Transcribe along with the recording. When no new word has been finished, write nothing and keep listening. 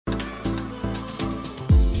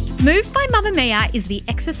Move by Mamamia is the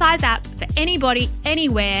exercise app for anybody,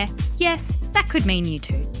 anywhere. Yes, that could mean you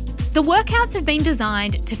too. The workouts have been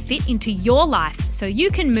designed to fit into your life so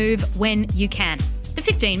you can move when you can. The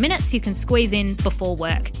 15 minutes you can squeeze in before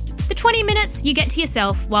work. The 20 minutes you get to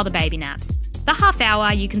yourself while the baby naps. The half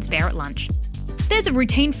hour you can spare at lunch. There's a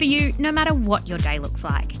routine for you no matter what your day looks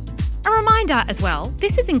like. A reminder as well,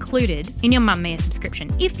 this is included in your Mamamia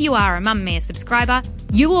subscription. If you are a Mamamia subscriber,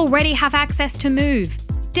 you already have access to Move.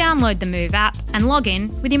 Download the Move app and log in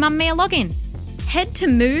with your Mamamia login. Head to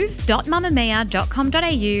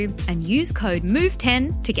move.mamamia.com.au and use code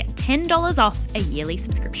MOVE10 to get $10 off a yearly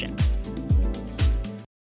subscription.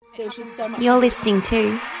 You're listening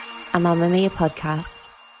to a Mamamia podcast.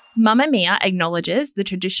 Mamamia acknowledges the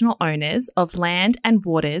traditional owners of land and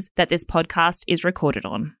waters that this podcast is recorded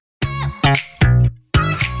on.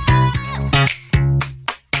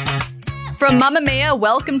 From Mamamia,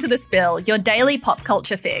 welcome to The Spill, your daily pop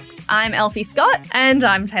culture fix. I'm Elfie Scott. And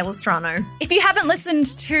I'm Taylor Strano. If you haven't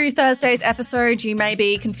listened to Thursday's episode, you may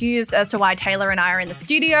be confused as to why Taylor and I are in the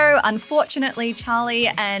studio. Unfortunately, Charlie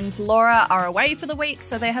and Laura are away for the week,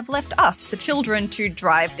 so they have left us, the children, to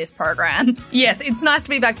drive this program. Yes, it's nice to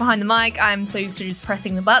be back behind the mic. I'm so used to just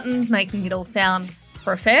pressing the buttons, making it all sound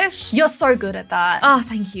profesh. You're so good at that. Oh,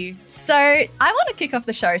 thank you. So I want to kick off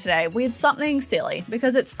the show today with something silly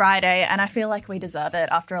because it's Friday and I feel like we deserve it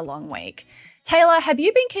after a long week. Taylor, have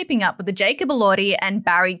you been keeping up with the Jacob Elordi and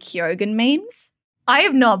Barry Keoghan memes? I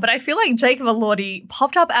have not, but I feel like Jacob Elordi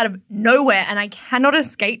popped up out of nowhere and I cannot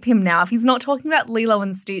escape him now. If he's not talking about Lilo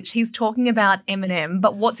and Stitch, he's talking about Eminem.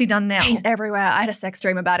 But what's he done now? He's everywhere. I had a sex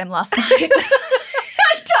dream about him last night.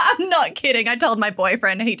 I'm not kidding. I told my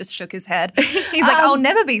boyfriend and he just shook his head. He's like, I'll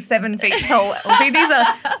never be 7 feet tall. These are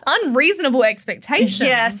unreasonable expectations.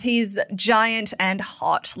 Yes, he's giant and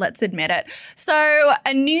hot, let's admit it. So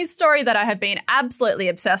a news story that I have been absolutely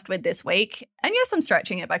obsessed with this week, and yes, I'm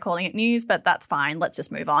stretching it by calling it news, but that's fine. Let's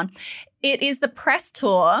just move on. It is the press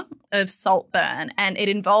tour of Saltburn, and it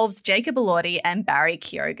involves Jacob Elordi and Barry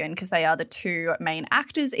Keoghan because they are the two main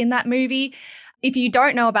actors in that movie. If you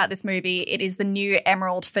don't know about this movie, it is the new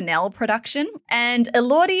Emerald Fennell production, and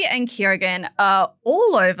Elordi and Keoghan are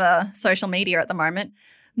all over social media at the moment,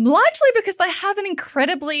 largely because they have an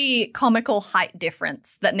incredibly comical height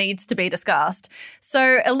difference that needs to be discussed.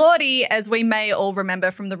 So Elordi, as we may all remember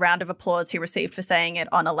from the round of applause he received for saying it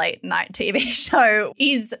on a late night TV show,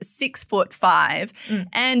 is 6'5",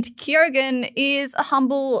 and Keoghan is a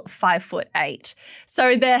humble 5'8".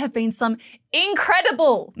 So there have been some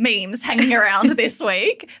incredible memes hanging around this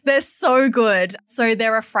week. They're so good. So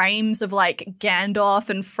there are frames of like Gandalf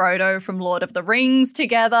and Frodo from Lord of the Rings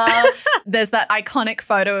together. There's that iconic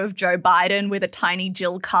photo of Joe Biden with a tiny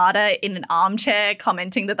Jill Carter in an armchair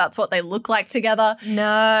commenting that that's what they look like together.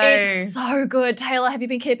 No. It's so good. Taylor, have you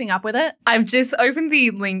been keeping up with it? I've just opened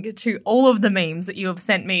the link to all of the memes that you have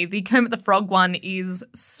sent me. The Kermit the Frog one is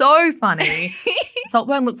so funny.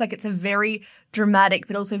 Saltburn looks like it's a very dramatic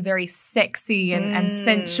but also very sexy and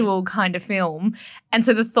sensual kind of film. And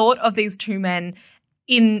so the thought of these two men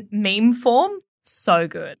in meme form, so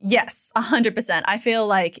good. Yes, 100%. I feel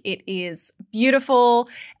like it is beautiful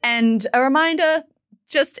and a reminder,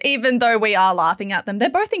 just even though we are laughing at them, they're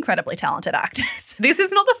both incredibly talented actors. This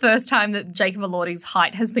is not the first time that Jacob Elordi's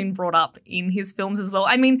height has been brought up in his films as well.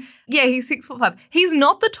 I mean, yeah, he's 6'5". He's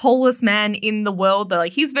not the tallest man in the world, though.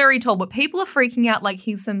 Like, he's very tall, but people are freaking out like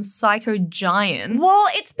he's some psycho giant. Well,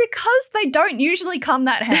 it's because they don't usually come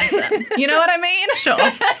that handsome. You know what I mean?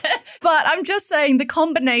 Sure. But I'm just saying the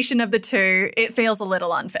combination of the two, it feels a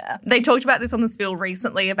little unfair. They talked about this on The Spill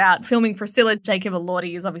recently about filming Priscilla. Jacob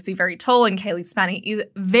Elordi is obviously very tall and Kaylee Spanny is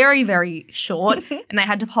very, very short, and they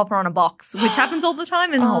had to pop her on a box, which happens all the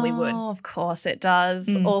time in Hollywood. Oh, of course it does.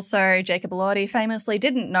 Also, Jacob Elordi famously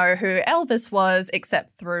didn't know who Elvis was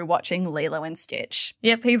except through watching Lilo and Stitch.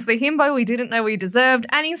 Yep, he's the himbo we didn't know we deserved,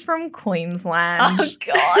 and he's from Queensland. Oh,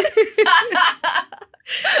 God.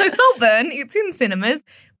 So Saltburn, it's in cinemas.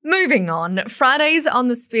 Moving on, Fridays on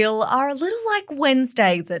The Spill are a little like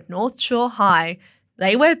Wednesdays at North Shore High.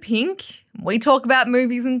 They wear pink. We talk about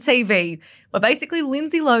movies and TV. We're basically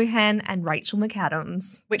Lindsay Lohan and Rachel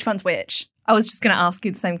McAdams. Which one's which? I was just going to ask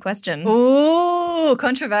you the same question. Ooh,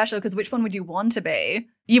 controversial, because which one would you want to be?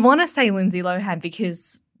 You want to say Lindsay Lohan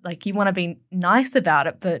because, like, you want to be nice about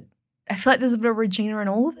it, but I feel like there's a bit of Regina in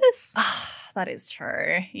all of this. That is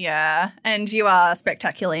true, yeah. And you are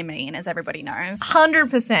spectacularly mean, as everybody knows.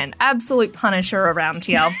 100%. Absolute punisher around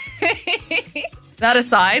here. That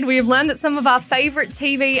aside, we have learned that some of our favourite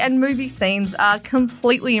TV and movie scenes are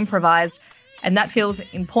completely improvised. And that feels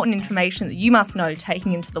important information that you must know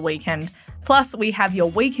taking into the weekend. Plus, we have your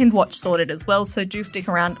weekend watch sorted as well, so do stick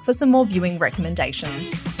around for some more viewing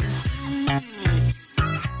recommendations.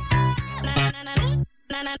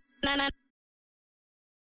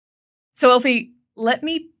 So, Elfie, let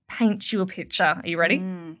me paint you a picture. Are you ready?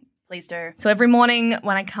 Please do. So every morning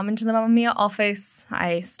when I come into the Mamma Mia office,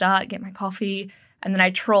 I start, get my coffee, and then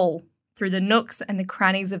I trawl through the nooks and the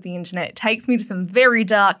crannies of the internet. It takes me to some very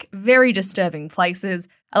dark, very disturbing places.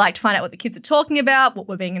 I like to find out what the kids are talking about, what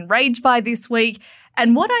we're being enraged by this week.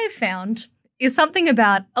 And what I have found is something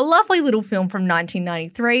about a lovely little film from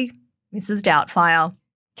 1993, Mrs. Doubtfire.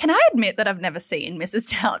 Can I admit that I've never seen Mrs.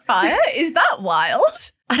 Doubtfire? Is that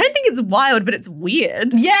wild? I don't think it's wild, but it's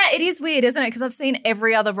weird. Yeah, it is weird, isn't it? Because I've seen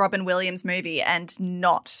every other Robin Williams movie and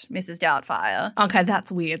not Mrs. Doubtfire. Okay,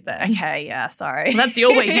 that's weird then. Okay, yeah, sorry. Well, that's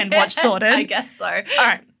your weekend watch sorted. I guess so. All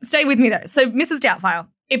right, stay with me though. So Mrs. Doubtfire,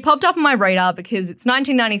 it popped up on my radar because it's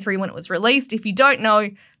 1993 when it was released. If you don't know,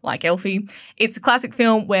 like Elfie, it's a classic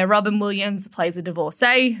film where Robin Williams plays a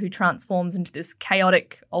divorcee who transforms into this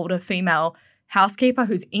chaotic older female housekeeper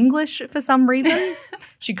who's English for some reason.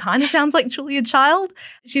 She kind of sounds like Julia Child.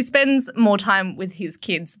 She spends more time with his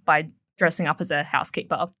kids by dressing up as a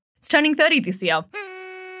housekeeper. It's turning 30 this year.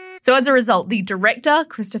 So as a result, the director,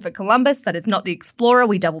 Christopher Columbus, that is not the explorer,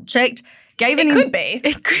 we double-checked, gave an... It could be.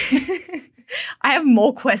 I have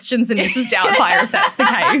more questions than Mrs. Doubtfire if that's the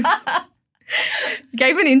case.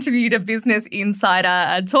 Gave an interview to Business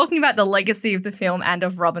Insider talking about the legacy of the film and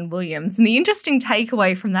of Robin Williams. And the interesting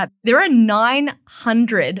takeaway from that, there are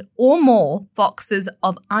 900 or more boxes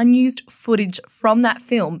of unused footage from that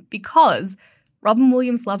film because Robin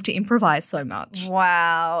Williams loved to improvise so much.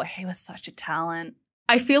 Wow, he was such a talent.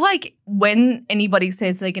 I feel like when anybody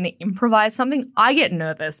says they're going to improvise something, I get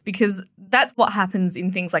nervous because that's what happens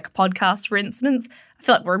in things like a podcast, for instance. I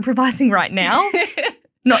feel like we're improvising right now.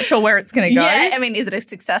 Not sure where it's going to go. Yeah, I mean, is it a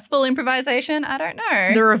successful improvisation? I don't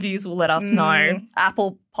know. The reviews will let us know.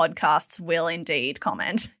 Apple Podcasts will indeed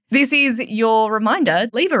comment. This is your reminder.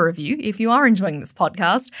 Leave a review if you are enjoying this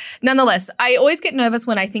podcast. Nonetheless, I always get nervous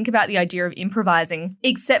when I think about the idea of improvising,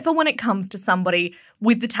 except for when it comes to somebody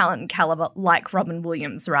with the talent and caliber like Robin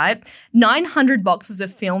Williams, right? 900 boxes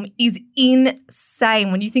of film is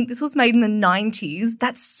insane. When you think this was made in the 90s,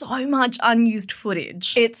 that's so much unused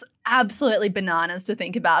footage. It's absolutely bananas to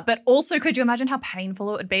think about. But also, could you imagine how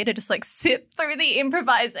painful it would be to just like sit through the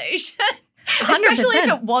improvisation? 100%. Especially if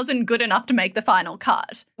it wasn't good enough to make the final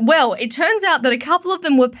cut. Well, it turns out that a couple of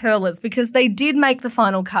them were pearlers because they did make the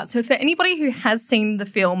final cut. So for anybody who has seen the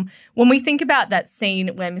film, when we think about that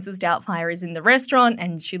scene where Mrs. Doubtfire is in the restaurant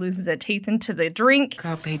and she loses her teeth into the drink.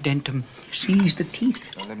 Carpe dentum. Squeeze the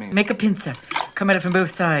teeth. Make a pincer. Come at it from both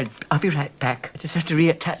sides. I'll be right back. I just have to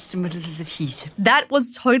reattach some of the heat. That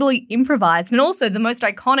was totally improvised. And also the most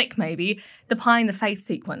iconic, maybe, the pie in the face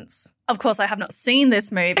sequence. Of course, I have not seen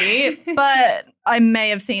this movie, but I may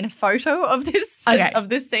have seen a photo of this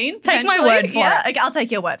scene. Take my word for it. Okay, I'll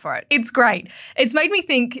take your word for it. It's great. It's made me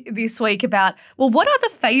think this week about, well, what other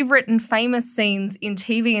favourite and famous scenes in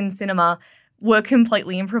TV and cinema were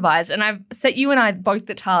completely improvised? And I've set you and I both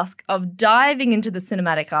the task of diving into the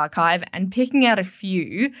cinematic archive and picking out a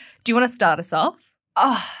few. Do you want to start us off?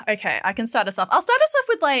 Oh, okay. I can start us off. I'll start us off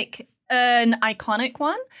with like an iconic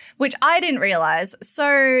one, which I didn't realise.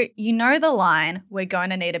 So you know the line, "We're going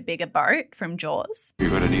to need a bigger boat" from Jaws? You're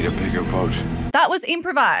going to need a bigger boat. That was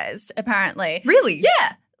improvised, apparently. Really?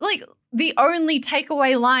 Yeah. Like the only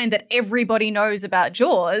takeaway line that everybody knows about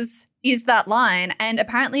Jaws is that line. And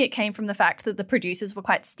apparently it came from the fact that the producers were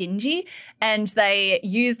quite stingy and they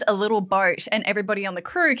used a little boat and everybody on the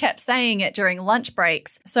crew kept saying it during lunch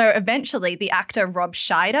breaks. So eventually the actor Rob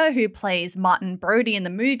Schneider, who plays Martin Brody in the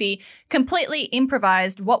movie, completely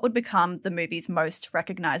improvised what would become the movie's most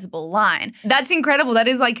recognizable line. That's incredible. That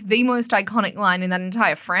is like the most iconic line in that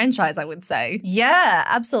entire franchise, I would say. Yeah,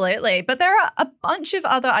 absolutely. But there are a bunch of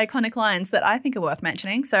other iconic lines that I think are worth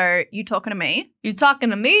mentioning. So you talking to me? You talking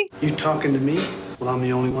to me? You talking to me? Well, I'm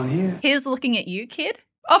the only one here. Here's looking at you, kid.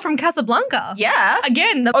 Oh, from Casablanca. Yeah.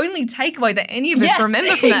 Again, the only takeaway that any of us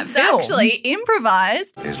remember from that film. Exactly.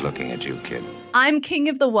 Improvised. He's looking at you, kid. I'm king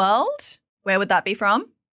of the world. Where would that be from?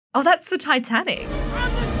 Oh, that's the Titanic.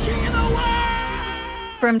 I'm the king of the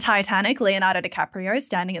world! From Titanic, Leonardo DiCaprio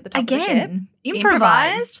standing at the top of the ship. Again,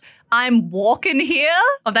 improvised. I'm walking here.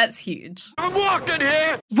 Oh, that's huge. I'm walking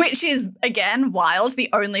here! Which is, again, wild. The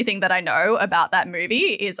only thing that I know about that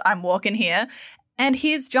movie is I'm walking here. And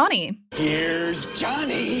here's Johnny. Here's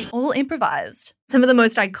Johnny. All improvised. Some of the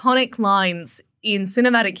most iconic lines in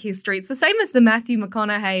cinematic history. It's the same as the Matthew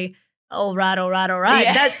McConaughey, all right.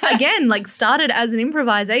 Yeah. That, again, like started as an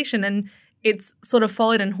improvisation and it's sort of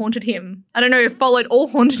followed and haunted him. I don't know if followed or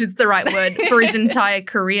haunted is the right word for his entire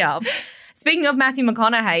career. Speaking of Matthew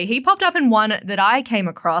McConaughey, he popped up in one that I came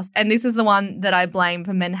across, and this is the one that I blame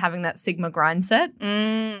for men having that Sigma grind set.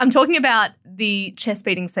 I'm talking about the chest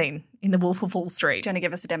beating scene in The Wolf of Wall Street. Do you want to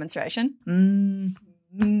give us a demonstration?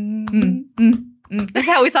 This is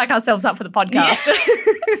how we psych ourselves up for the podcast.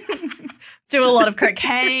 Yeah. Do a lot of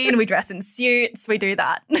cocaine. We dress in suits. We do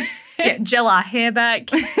that. Yeah, gel our hair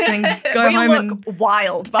back and then go we home look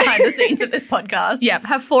wild behind the scenes of this podcast. Yeah,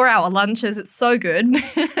 have 4-hour lunches. It's so good.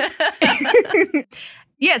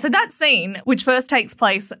 Yeah, so that scene, which first takes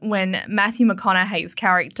place when Matthew McConaughey's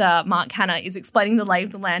character, Mark Hanna, is explaining the lay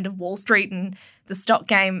of the land of Wall Street and the stock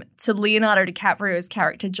game to Leonardo DiCaprio's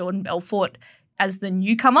character, Jordan Belfort, as the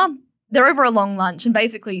newcomer. They're over a long lunch and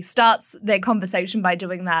basically starts their conversation by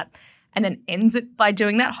doing that and then ends it by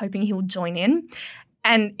doing that, hoping he'll join in.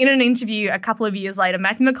 And in an interview a couple of years later,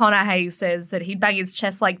 Matthew McConaughey says that he'd bang his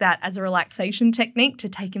chest like that as a relaxation technique to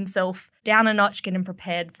take himself down a notch, get him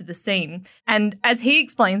prepared for the scene. And as he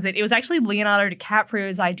explains it, it was actually Leonardo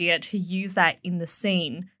DiCaprio's idea to use that in the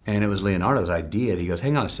scene. And it was Leonardo's idea. He goes,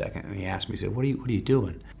 hang on a second. And he asked me, he said, what are you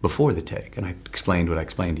doing before the take? And I explained what I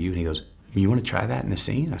explained to you. And he goes, you want to try that in the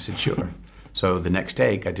scene? I said, sure. So the next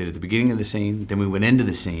take I did at the beginning of the scene, then we went into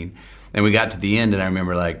the scene, and we got to the end, and I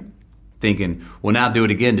remember thinking, well, now do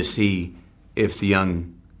it again to see if the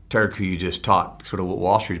young Turk who you just taught sort of what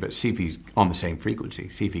Wall Street, but see if he's on the same frequency,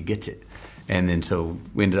 see if he gets it. And then so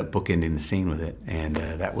we ended up bookending the scene with it, and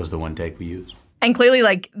that was the one take we used. And clearly,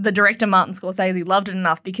 the director, Martin Scorsese, loved it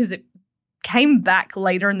enough because it came back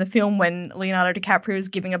later in the film when Leonardo DiCaprio is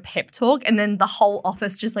giving a pep talk, and then the whole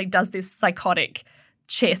office just does this psychotic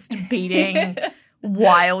chest beating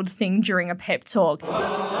wild thing during a pep talk.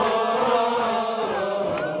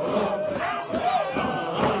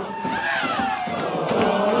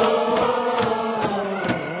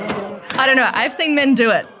 I don't know. I've seen men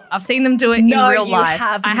do it. I've seen them do it in real life. No,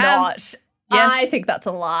 you have not. Yes. I think that's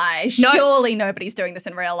a lie. No. Surely nobody's doing this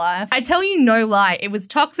in real life. I tell you no lie. It was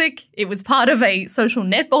toxic. It was part of a social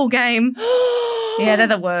netball game. Yeah, they're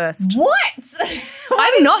the worst. What?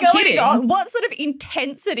 I'm not kidding. What sort of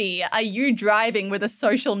intensity are you driving with a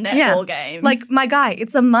social netball game? My guy,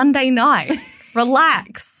 it's a Monday night.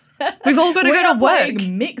 Relax. We've all got to go to work.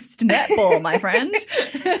 Playing mixed netball, my friend.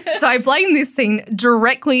 So I blame this scene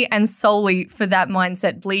directly and solely for that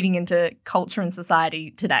mindset bleeding into culture and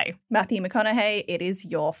society today. Matthew McConaughey, it is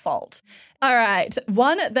your fault. All right.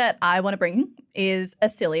 One that I want to bring is a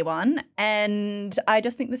silly one, and I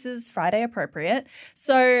just think this is Friday appropriate.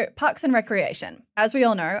 So Parks and Recreation, as we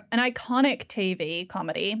all know, an iconic TV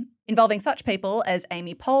comedy involving such people as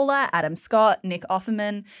Amy Poehler, Adam Scott, Nick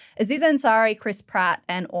Offerman, Aziz Ansari, Chris Pratt,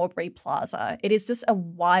 and Aubrey Plaza. It is just a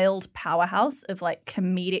wild powerhouse of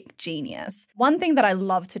comedic genius. One thing that I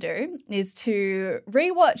love to do is to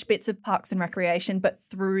rewatch bits of Parks and Recreation, but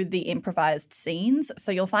through the improvised scenes.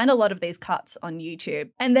 So you'll find a lot of these cuts on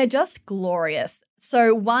YouTube, and they're just glorious.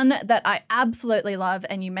 So one that I absolutely love,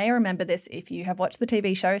 and you may remember this if you have watched the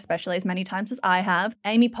TV show, especially as many times as I have,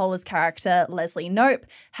 Amy Poehler's character, Leslie Knope,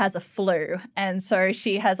 has a flu. And so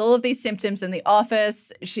she has all of these symptoms in the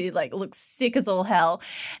office. She looks sick as all hell.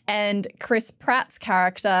 And Chris Pratt's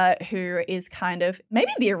character, who is kind of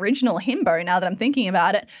maybe the original himbo now that I'm thinking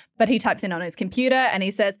about it, but he types in on his computer and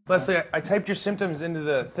he says, Leslie, I typed your symptoms into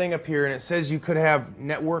the thing up here and it says you could have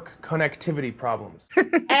network connectivity problems.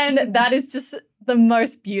 And that is just the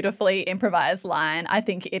most beautifully improvised line. I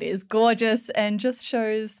think it is gorgeous and just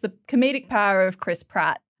shows the comedic power of Chris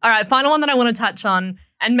Pratt. All right, final one that I want to touch on.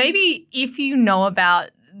 And maybe if you know about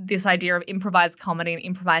this idea of improvised comedy and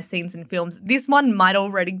improvised scenes in films, this one might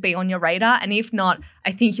already be on your radar. And if not,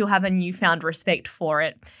 I think you'll have a newfound respect for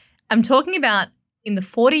it. I'm talking about in The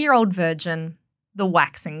 40-Year-Old Virgin, the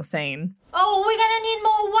waxing scene. Oh, we're gonna need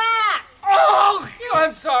more wax! Oh,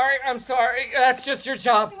 I'm sorry. That's just your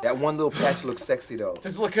job. That one little patch looks sexy, though.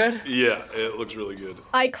 Does it look good? Yeah, it looks really good.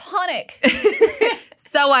 Iconic.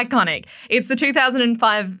 So iconic. It's the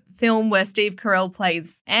 2005 film where Steve Carell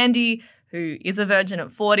plays Andy, who is a virgin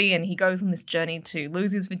at 40, and he goes on this journey to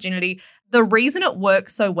lose his virginity. The reason it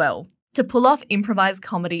works so well, to pull off improvised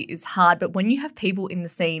comedy is hard, but when you have people in the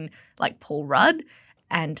scene like Paul Rudd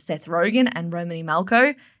and Seth Rogen and Romany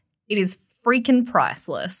Malco, it is freaking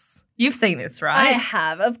priceless. You've seen this, right? I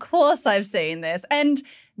have. Of course I've seen this. And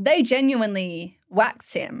they genuinely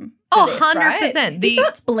waxed him. Oh, this, 100%. Right? He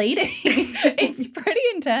starts bleeding. It's pretty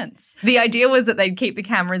intense. The idea was that they'd keep the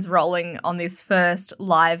cameras rolling on this first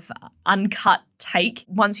live uncut take.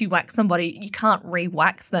 Once you wax somebody, you can't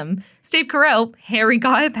re-wax them. Steve Carell, hairy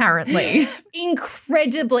guy apparently.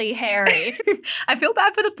 Incredibly hairy. I feel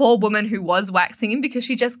bad for the poor woman who was waxing him because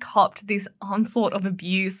she just copped this onslaught of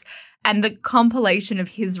abuse. And the compilation of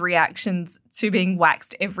his reactions to being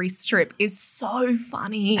waxed every strip is so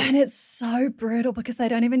funny. And it's so brutal because they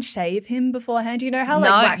don't even shave him beforehand. You know how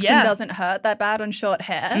waxing doesn't hurt that bad on short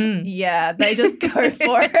hair? Yeah, they just go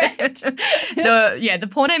for it. The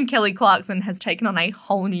poor name Kelly Clarkson has taken on a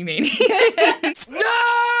whole new meaning.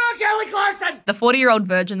 No, Kelly Clarkson! The 40-year-old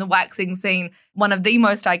virgin, the waxing scene, one of the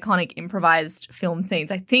most iconic improvised film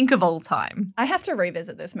scenes, I think, of all time. I have to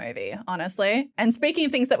revisit this movie, honestly. And speaking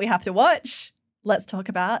of things that we have to watch, let's talk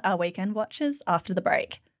about our weekend watches after the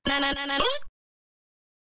break.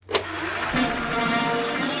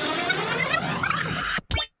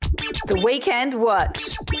 The Weekend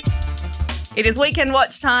Watch. It is weekend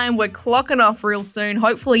watch time. We're clocking off real soon.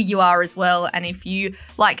 Hopefully you are as well. And if you,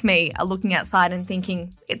 like me, are looking outside and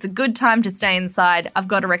thinking it's a good time to stay inside, I've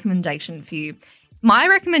got a recommendation for you. My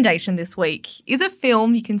recommendation this week is a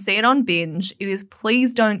film. You can see it on Binge. It is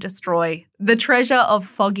Please Don't Destroy: The Treasure of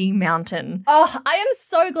Foggy Mountain. Oh, I am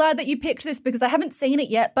so glad that you picked this because I haven't seen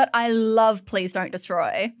it yet, but I love Please Don't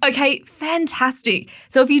Destroy. Okay, fantastic.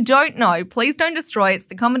 So if you don't know, Please Don't Destroy, it's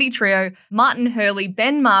the comedy trio Martin Hurley,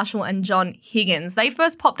 Ben Marshall and John Higgins. They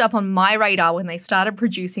first popped up on my radar when they started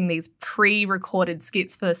producing these pre-recorded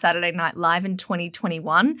skits for Saturday Night Live in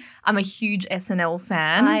 2021. I'm a huge SNL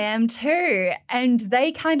fan. I am too. And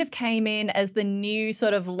they kind of came in as the new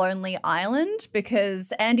sort of Lonely Island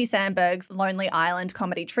because Andy Samberg's Lonely Island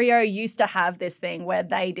comedy trio used to have this thing where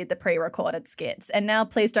they did the pre-recorded skits. And now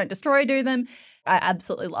Please Don't Destroy do them. I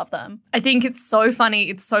absolutely love them. I think it's so funny.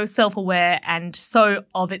 It's so self-aware and so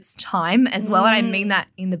of its time as well. And I mean that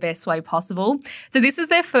in the best way possible. So this is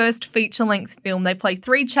their first feature-length film. They play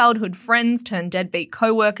 3 childhood friends turned deadbeat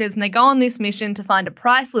co-workers, and they go on this mission to find a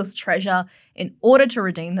priceless treasure in order to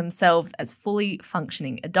redeem themselves as fully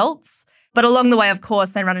functioning adults. But along the way, of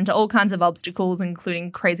course, they run into all kinds of obstacles, including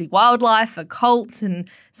crazy wildlife, a cult, and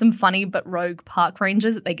some funny but rogue park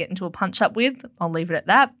rangers that they get into a punch-up with. I'll leave it at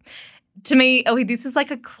that. To me, this is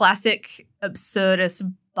like a classic absurdist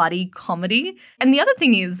buddy comedy. And the other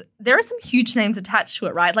thing is, there are some huge names attached to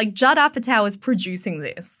it, right? Like Judd Apatow is producing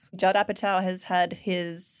this. Judd Apatow has had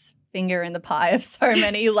his finger in the pie of so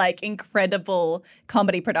many like incredible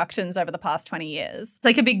comedy productions over the past 20 years. It's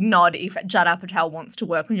like a big nod if Judd Apatow wants to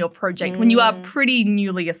work on your project when you are pretty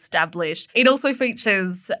newly established. It also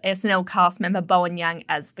features SNL cast member Bowen Yang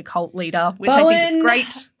as the cult leader, which I think is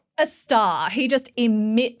great. A star. He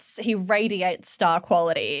radiates star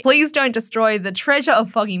quality. Please Don't Destroy: The Treasure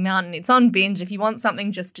of Foggy Mountain. It's on Binge. If you want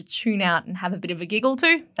something just to tune out and have a bit of a giggle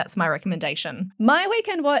to, that's my recommendation. My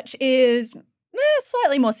weekend watch is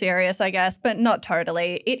slightly more serious, I guess, but not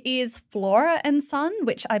totally. It is Flora and Son,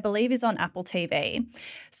 which I believe is on Apple TV.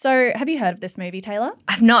 So have you heard of this movie, Taylor?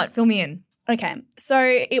 I've not. Fill me in. Okay, so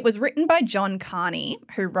it was written by John Carney,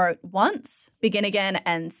 who wrote Once, Begin Again,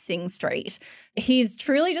 and Sing Street. He's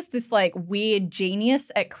truly just this like weird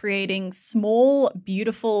genius at creating small,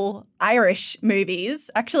 beautiful Irish movies,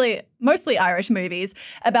 actually mostly Irish movies,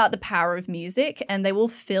 about the power of music, and they will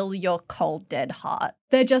fill your cold, dead heart.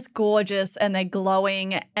 They're just gorgeous and they're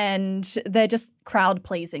glowing and they're just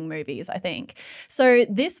crowd-pleasing movies, I think. So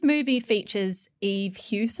this movie features Eve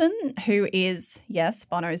Hewson, who is, yes,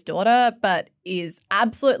 Bono's daughter, but is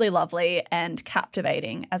absolutely lovely and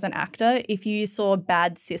captivating as an actor. If you saw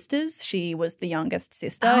Bad Sisters, she was the youngest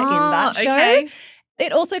sister in that show. Okay.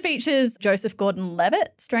 It also features Joseph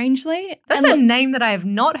Gordon-Levitt, strangely. That's a name that I have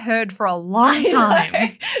not heard for a long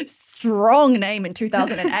time. Strong name in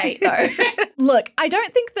 2008, though. Look, I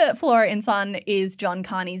don't think that Flora and Son is John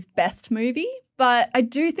Carney's best movie, but I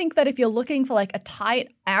do think that if you're looking for like a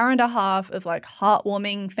tight hour and a half of like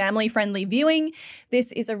heartwarming, family-friendly viewing,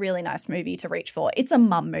 this is a really nice movie to reach for. It's a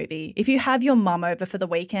mum movie. If you have your mum over for the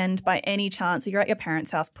weekend by any chance, or you're at your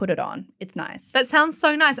parents' house, put it on. It's nice. That sounds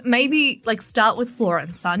so nice. Maybe like start with Flora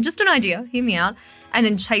and Son. Just an idea. Hear me out. And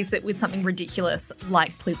then chase it with something ridiculous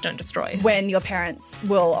like Please Don't Destroy. When your parents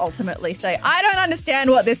will ultimately say, I don't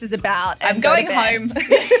understand what this is about. I'm going home.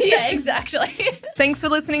 Yeah, exactly. Thanks for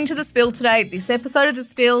listening to The Spill today. This episode of The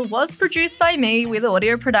Spill was produced by me with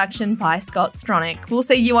audio production by Scott Stronach. We'll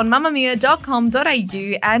see you on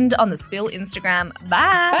mamamia.com.au and on The Spill Instagram.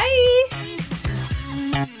 Bye. Bye.